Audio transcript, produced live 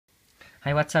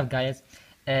Hi, what's up guys?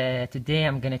 Today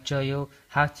I'm gonna show you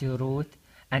how to root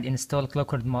and install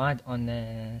Clockwork mod on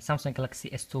Samsung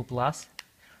Galaxy S2 Plus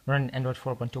run Android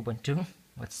 4.2.2.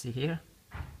 Let's see here.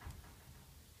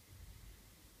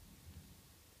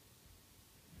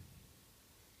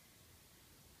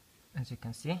 As you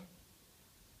can see.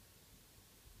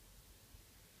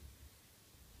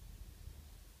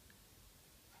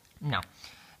 Now,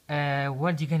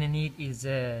 what you're gonna need is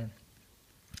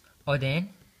Odin.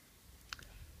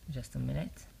 Just a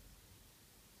minute.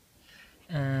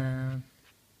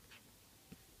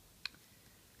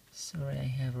 Sorry, I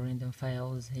have random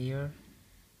files here.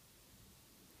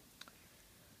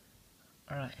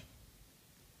 Alright.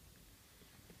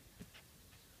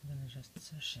 I'm gonna just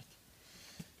search it.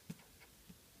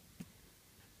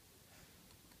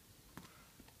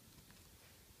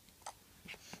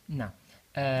 Now,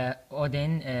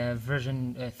 Odin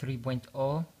version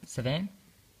 3.07,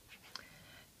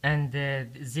 and the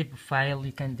zip file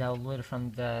you can download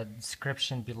from the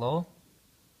description below.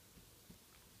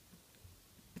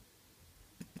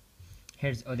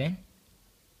 Here's Odin.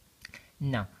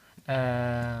 Now,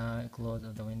 close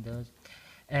all the windows.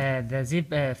 The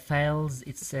zip files,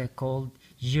 it's called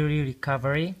Jury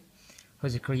Recovery,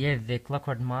 who's created the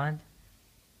Clockwork mod,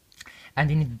 and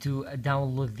you need to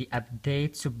download the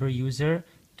update super user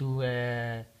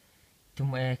to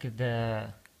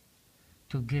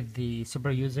give the super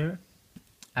user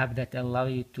app that allow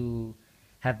you to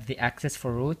have the access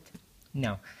for root.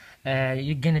 Now,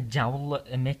 you're gonna download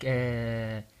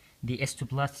the S2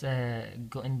 Plus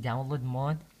go in download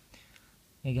mode.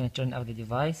 You're gonna turn off the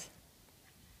device.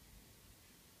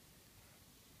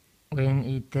 When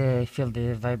it feel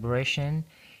the vibration,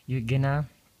 you're gonna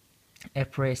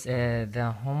press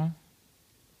the home,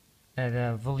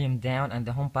 the volume down and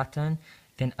the home button.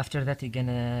 Then after that, you're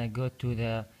gonna go to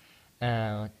the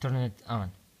turn it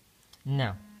on.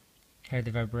 Now, hear the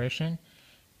vibration.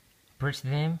 Press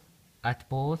them at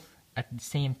both at the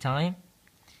same time.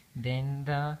 Then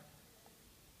the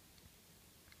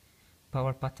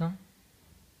power button.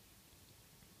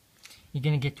 You're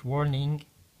gonna get warning,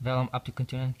 volume up to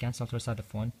continue and cancel to restart the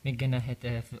phone. We're gonna hit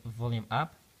volume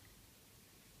up.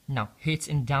 Now, it's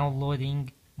in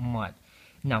downloading mode.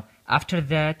 Now, after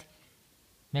that,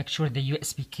 make sure the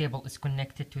USB cable is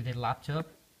connected to the laptop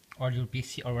or your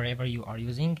PC or wherever you are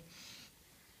using.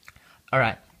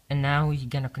 Alright, and now you're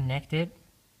gonna connect it.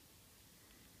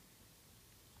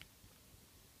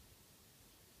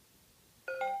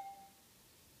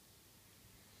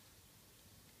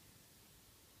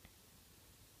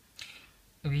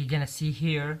 We're gonna see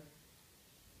here,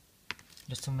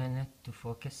 just a minute to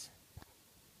focus.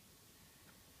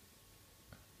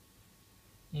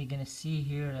 You're gonna see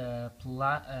here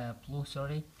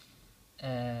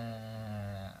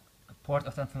port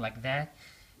or something like that.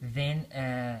 Then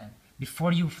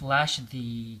before you flash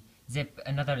the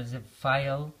another zip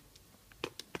file,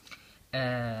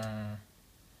 let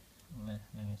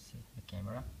me see the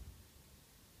camera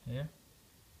here.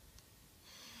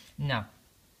 Now,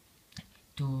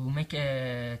 to make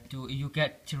you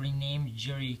get to rename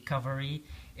Jury Recovery,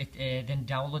 then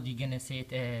download. You're gonna say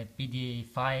it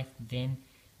PD5, then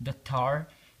 .tar.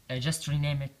 Just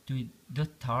rename it to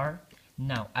 .tar.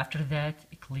 Now after that,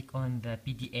 click on the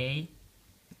PDA,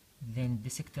 then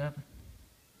desktop,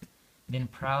 then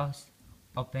browse,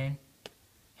 open.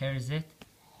 Here is it.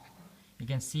 You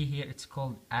can see here it's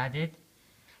called added,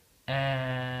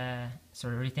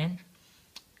 written,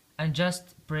 and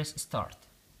just press start.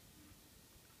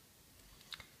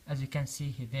 As you can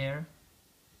see there,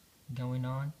 going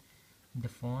on the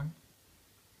phone,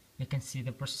 you can see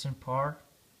the processing part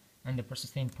and the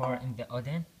processing part in the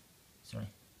Odin.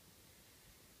 Sorry.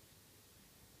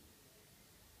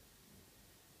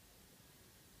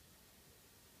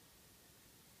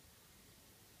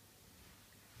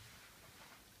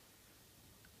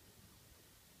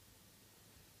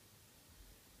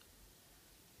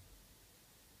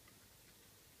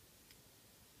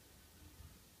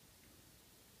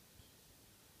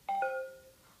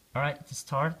 Alright, to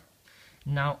start.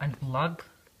 Now unplug.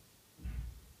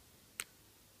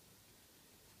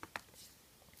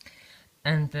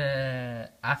 And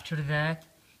after that,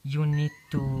 you need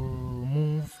to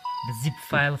move the zip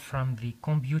file from the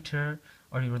computer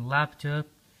or your laptop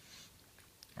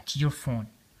to your phone.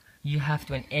 You have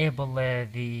to enable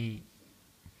the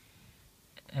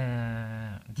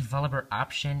developer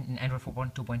option in Android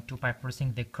 4.2.2 by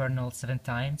pressing the kernel 7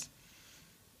 times.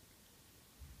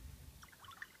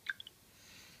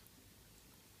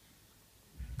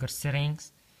 Go to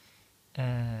settings,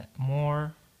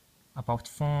 more, about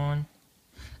phone.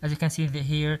 As you can see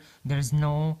here, there is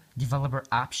no developer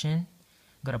option.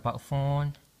 go to about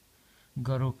phone,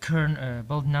 go to kernel,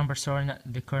 build number, sorry, not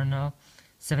the kernel,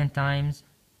 7 times.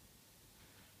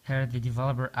 Here the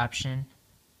developer option,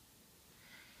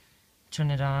 turn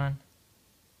it on,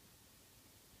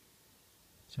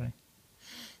 sorry,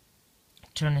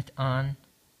 turn it on.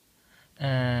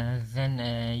 Then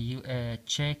you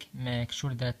check, make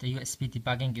sure that the USB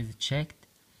debugging is checked.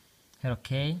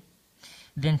 Okay.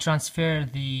 Then transfer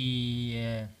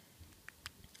the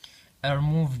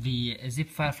remove the zip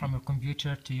file from your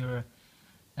computer to your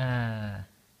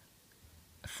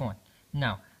phone.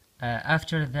 Now,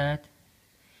 after that,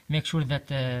 make sure that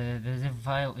the zip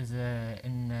file is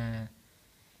in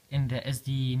the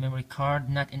SD memory card,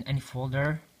 not in any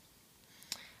folder.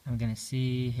 I'm gonna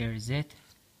see, here is it,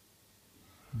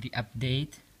 the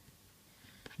update.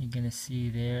 You're gonna see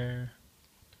there,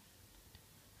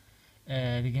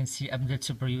 we can see update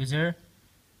super user.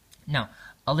 Now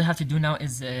all you have to do now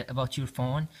is about your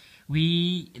phone.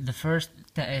 The first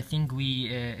thing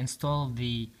we install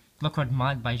the clockwork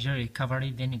mod by Jerry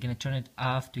Recovery. Then you're gonna turn it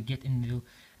off to get into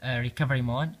recovery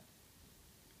mode.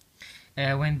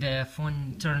 When the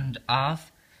phone turned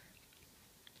off,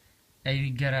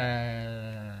 you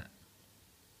gotta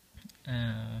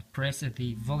press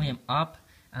the volume up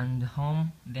and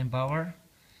home, then power.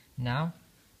 Now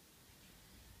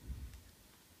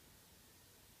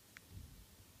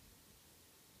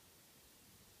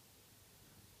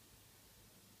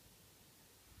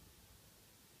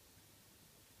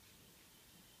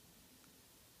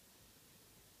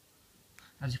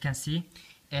as you can see,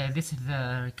 this is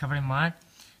the recovery mod.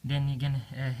 Then you can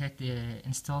hit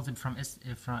install zip from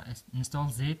install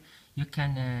zip. You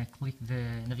can click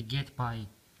the navigate by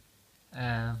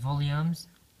volumes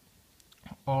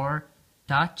or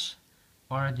touch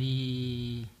or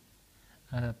the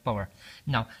power.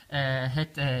 Now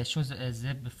hit choose a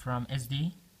zip from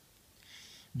SD.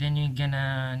 Then you're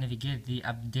gonna navigate the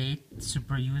update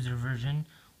super user version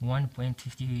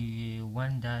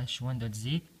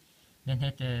 1.51-1.zip. Then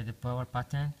hit the power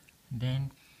button,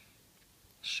 then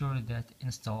sure that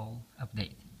install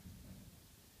update.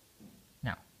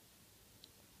 Now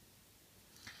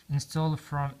install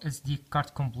from SD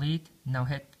card complete. Now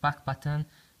hit back button,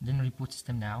 then reboot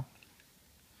system. Now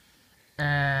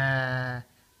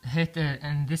hit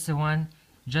and this one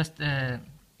just hit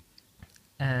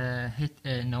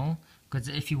no, because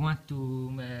if you want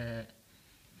to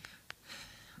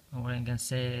what I'm gonna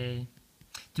say,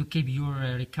 to keep your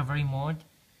recovery mode,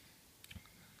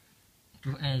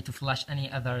 to flash any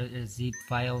other zip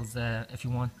files, if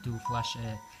you want to flash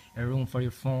a room for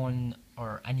your phone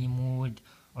or any mood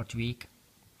or tweak.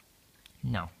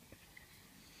 Now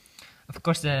of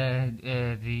course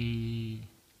the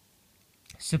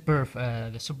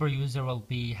super user will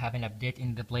be having update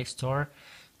in the Play Store,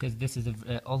 because this is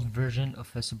the old version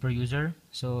of a super user,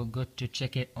 so go to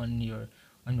check it on your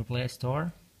Play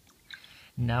Store.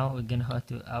 Now we're gonna go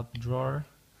to app drawer,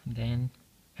 then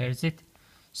here's it,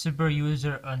 super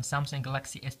user on Samsung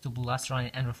Galaxy S2 Plus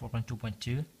running Android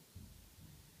 4.2.2.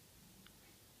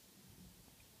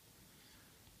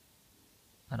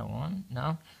 I don't want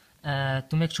now.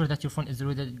 To make sure that your phone is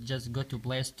rooted, just go to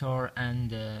Play Store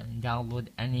and download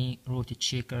any root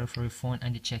checker for your phone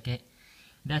and check it.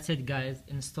 That's it, guys.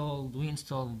 We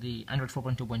installed the Android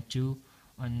 4.2.2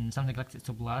 on Samsung Galaxy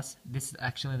S2 Plus. This is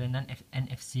actually the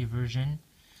non-NFC version,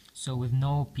 so with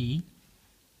no P.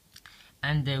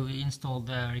 And we installed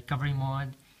the recovery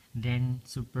mode, then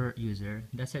super user.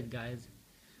 That's it, guys.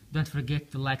 Don't forget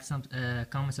to like,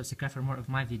 comment, subscribe for more of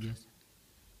my videos.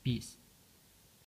 Peace.